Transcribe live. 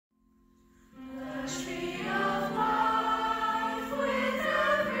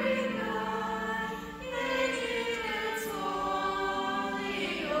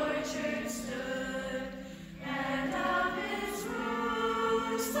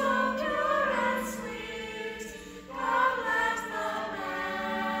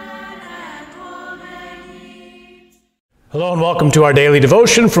Hello and welcome to our daily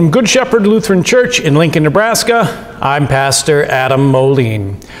devotion from Good Shepherd Lutheran Church in Lincoln, Nebraska. I'm Pastor Adam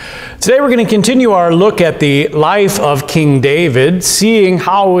Moline. Today we're going to continue our look at the life of King David, seeing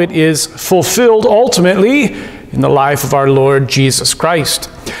how it is fulfilled ultimately in the life of our Lord Jesus Christ.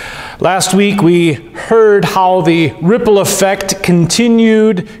 Last week we heard how the ripple effect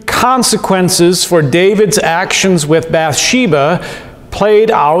continued consequences for David's actions with Bathsheba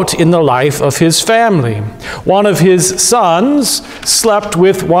played out in the life of his family. One of his sons slept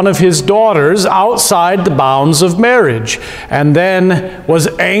with one of his daughters outside the bounds of marriage, and then was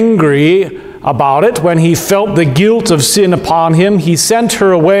angry about it when he felt the guilt of sin upon him. He sent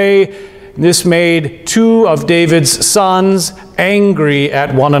her away. This made two of David's sons angry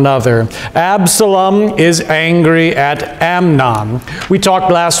at one another. Absalom is angry at Amnon. We talked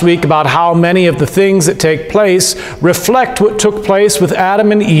last week about how many of the things that take place reflect what took place with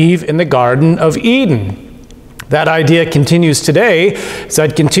Adam and Eve in the Garden of Eden. That idea continues today, so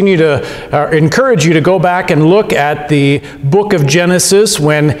I'd continue to encourage you to go back and look at the book of Genesis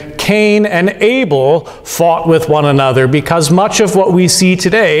when Cain and Abel fought with one another, because much of what we see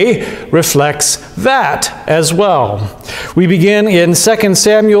today reflects that as well. We begin in 2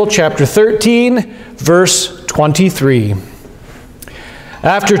 Samuel chapter 13, verse 23.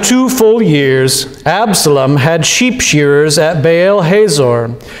 After 2 full years, Absalom had sheep shearers at Baal Hazor,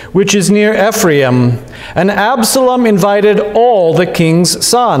 which is near Ephraim, and Absalom invited all the king's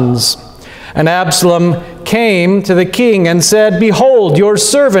sons. And Absalom came to the king and said, "Behold, your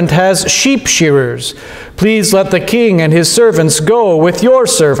servant has sheep shearers. Please let the king and his servants go with your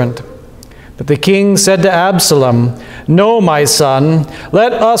servant." But the king said to Absalom, "No, my son,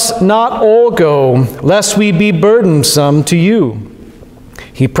 let us not all go, lest we be burdensome to you."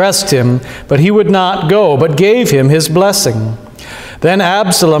 He pressed him, but he would not go, but gave him his blessing. Then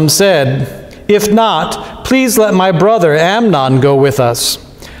Absalom said, "If not, please let my brother Amnon go with us."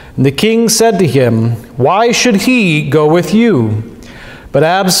 And the king said to him, "Why should he go with you?" But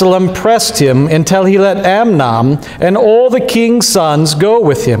Absalom pressed him until he let Amnon and all the king's sons go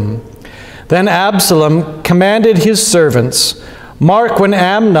with him. Then Absalom commanded his servants, "Mark when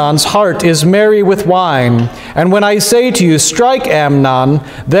Amnon's heart is merry with wine, and when I say to you, 'Strike Amnon,'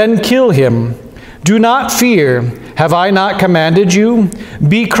 then kill him. Do not fear. Have I not commanded you?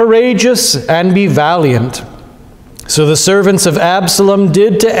 Be courageous and be valiant." So the servants of Absalom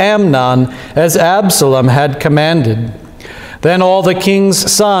did to Amnon as Absalom had commanded. Then all the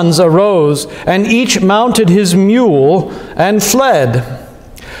king's sons arose, and each mounted his mule and fled.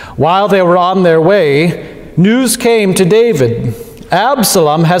 While they were on their way, news came to David,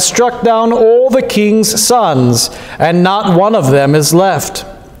 "Absalom has struck down all the king's sons, and not one of them is left."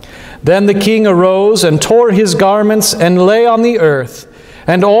 Then the king arose and tore his garments and lay on the earth,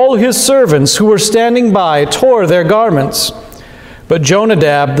 and all his servants who were standing by tore their garments. But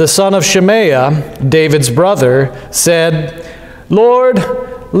Jonadab, the son of Shemaiah, David's brother, said, "Lord,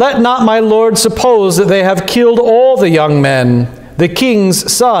 let not my lord suppose that they have killed all the young men, the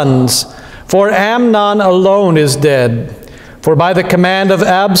king's sons, for Amnon alone is dead. For by the command of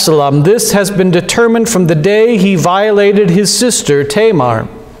Absalom, this has been determined from the day he violated his sister Tamar.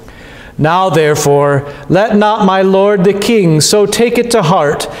 Now therefore, let not my lord the king so take it to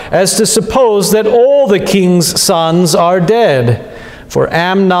heart as to suppose that all the king's sons are dead, for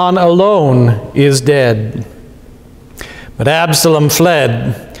Amnon alone is dead." But Absalom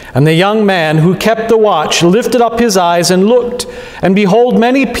fled, and the young man who kept the watch lifted up his eyes and looked, and behold,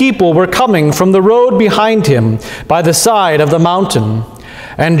 many people were coming from the road behind him by the side of the mountain.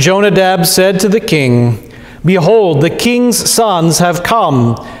 And Jonadab said to the king, "Behold, the king's sons have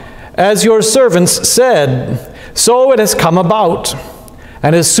come. As your servants said, so it has come about."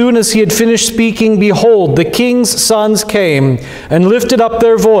 And as soon as he had finished speaking, behold, the king's sons came and lifted up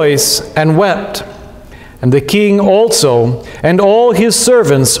their voice and wept. And the king also and all his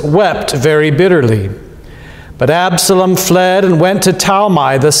servants wept very bitterly. But Absalom fled and went to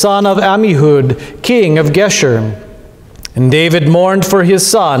Talmai, the son of Ammihud, king of Geshur. And David mourned for his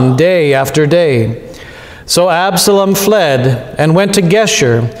son day after day. So Absalom fled and went to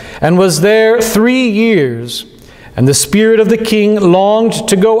Geshur, and was there 3 years. And the spirit of the king longed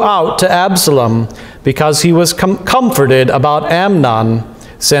to go out to Absalom, because he was comforted about Amnon,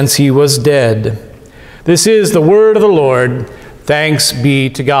 since he was dead. This is the word of the Lord. Thanks be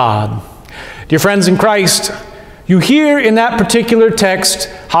to God. Dear friends in Christ, you hear in that particular text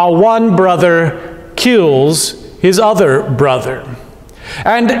how one brother kills his other brother.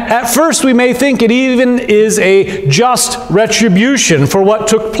 And at first we may think it even is a just retribution for what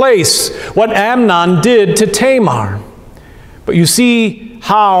took place, what Amnon did to Tamar. But you see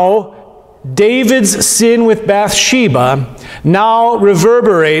how David's sin with Bathsheba now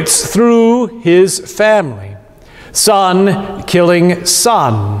reverberates through his family. Son killing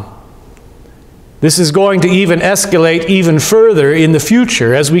son. This is going to even escalate even further in the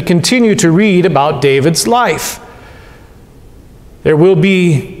future as we continue to read about David's life. There will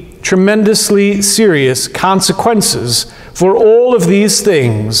be tremendously serious consequences for all of these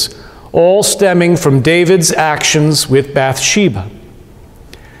things, all stemming from David's actions with Bathsheba.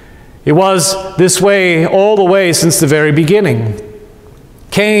 It was this way all the way since the very beginning.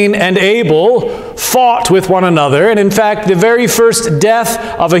 Cain and Abel fought with one another, and in fact, the very first death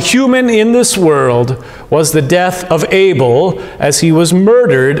of a human in this world was the death of Abel as he was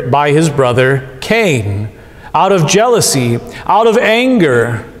murdered by his brother Cain, out of jealousy, out of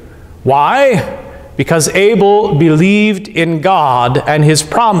anger. Why? Because Abel believed in God and his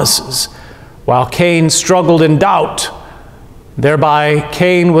promises, while Cain struggled in doubt. Thereby,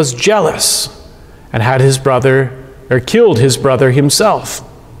 Cain was jealous and had his brother, or killed his brother himself.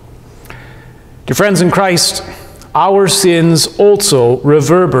 Dear friends in Christ, our sins also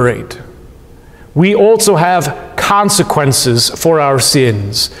reverberate. We also have consequences for our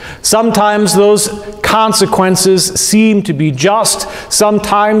sins. Sometimes those consequences seem to be just,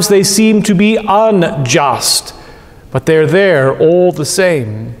 sometimes they seem to be unjust, but they're there all the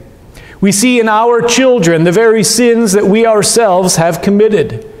same. We see in our children the very sins that we ourselves have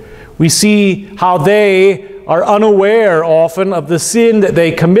committed. We see how they are unaware often of the sin that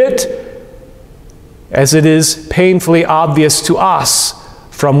they commit, as it is painfully obvious to us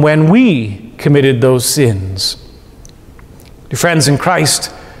from when we committed those sins. Dear friends in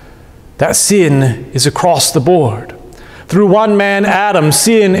Christ, that sin is across the board. Through one man, Adam,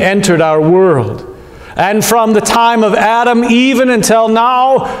 sin entered our world. And from the time of Adam even until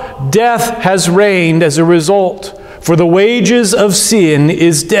now, death has reigned as a result. For the wages of sin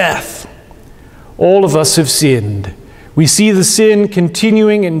is death. All of us have sinned. We see the sin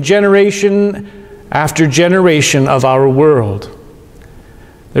continuing in generation after generation of our world.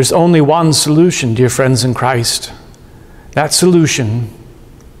 There's only one solution, dear friends in Christ. That solution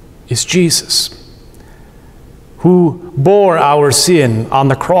is Jesus, who bore our sin on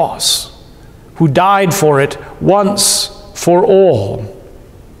the cross, who died for it once for all,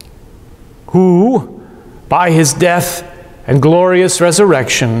 who, by his death and glorious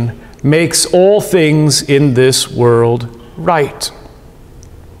resurrection, makes all things in this world right.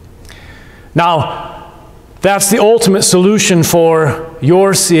 Now, that's the ultimate solution for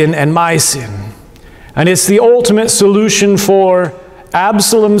your sin and my sin. And it's the ultimate solution for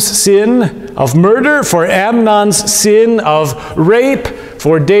Absalom's sin of murder, for Amnon's sin of rape,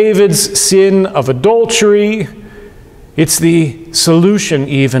 for David's sin of adultery. It's the solution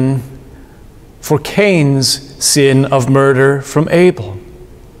even for Cain's sin of murder from Abel.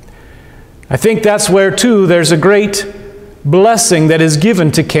 I think that's where, too, there's a great blessing that is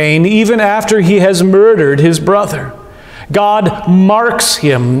given to Cain even after he has murdered his brother. God marks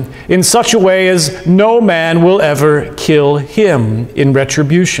him in such a way as no man will ever kill him in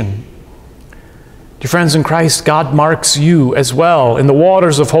retribution. Dear friends in Christ, God marks you as well in the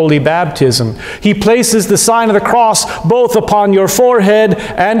waters of holy baptism. He places the sign of the cross both upon your forehead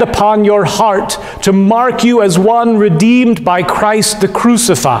and upon your heart to mark you as one redeemed by Christ the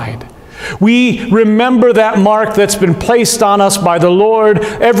crucified. We remember that mark that's been placed on us by the Lord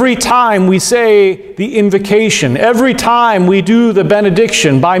every time we say the invocation, every time we do the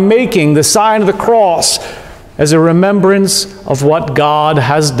benediction by making the sign of the cross as a remembrance of what God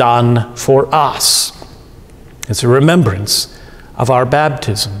has done for us. It's a remembrance of our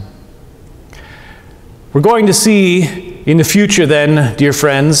baptism. We're going to see in the future then, dear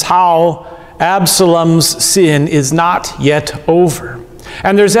friends, how Absalom's sin is not yet over.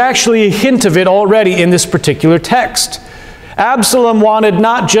 And there's actually a hint of it already in this particular text. Absalom wanted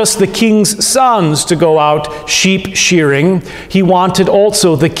not just the king's sons to go out sheep shearing, he wanted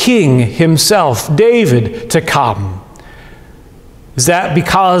also the king himself, David, to come. Is that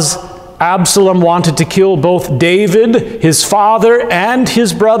because Absalom wanted to kill both David, his father, and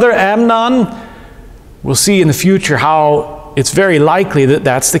his brother Amnon? We'll see in the future how it's very likely that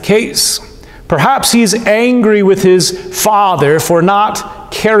that's the case. Perhaps he's angry with his father for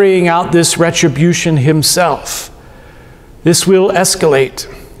not carrying out this retribution himself. This will escalate.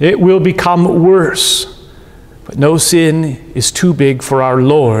 It will become worse. But no sin is too big for our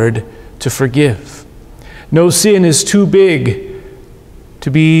Lord to forgive. No sin is too big to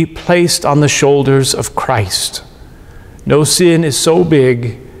be placed on the shoulders of Christ. No sin is so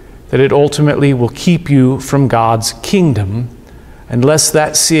big that it ultimately will keep you from God's kingdom, unless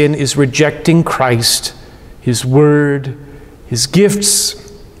that sin is rejecting Christ, His Word, His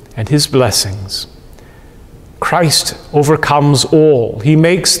gifts, and his blessings. Christ overcomes all. He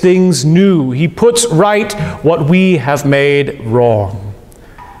makes things new. He puts right what we have made wrong.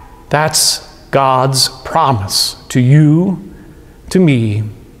 That's God's promise to you, to me,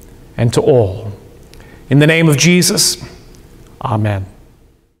 and to all. In the name of Jesus, amen.